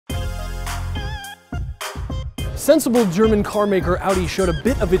Sensible German car maker Audi showed a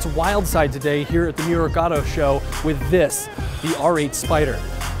bit of its wild side today here at the New York Auto Show with this, the R8 Spyder.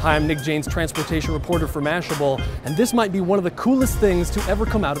 Hi, I'm Nick Janes, transportation reporter for Mashable, and this might be one of the coolest things to ever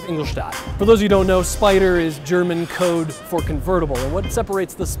come out of Ingolstadt. For those of you who don't know, Spyder is German code for convertible, and what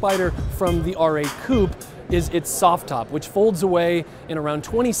separates the Spyder from the R8 Coupe is its soft top, which folds away in around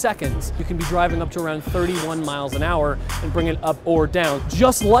 20 seconds. You can be driving up to around 31 miles an hour and bring it up or down.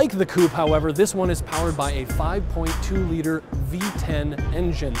 Just like the Coupe, however, this one is powered by a 5.2-liter V10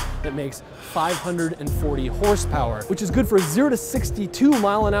 engine that makes 540 horsepower, which is good for a 0 to 62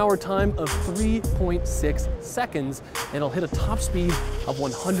 mile an hour time of 3.6 seconds, and it'll hit a top speed of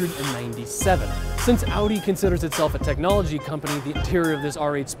 197. Since Audi considers itself a technology company, the interior of this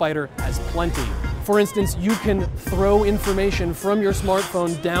R8 Spyder has plenty. For instance, you can throw information from your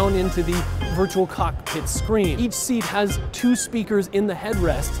smartphone down into the virtual cockpit screen. Each seat has 2 speakers in the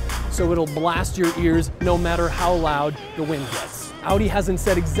headrest, so it'll blast your ears no matter how loud the wind gets. Audi hasn't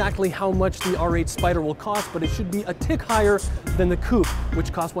said exactly how much the R8 Spyder will cost, but it should be a tick higher than the Coupe,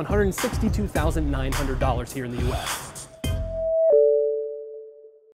 which costs $162,900 here in the US.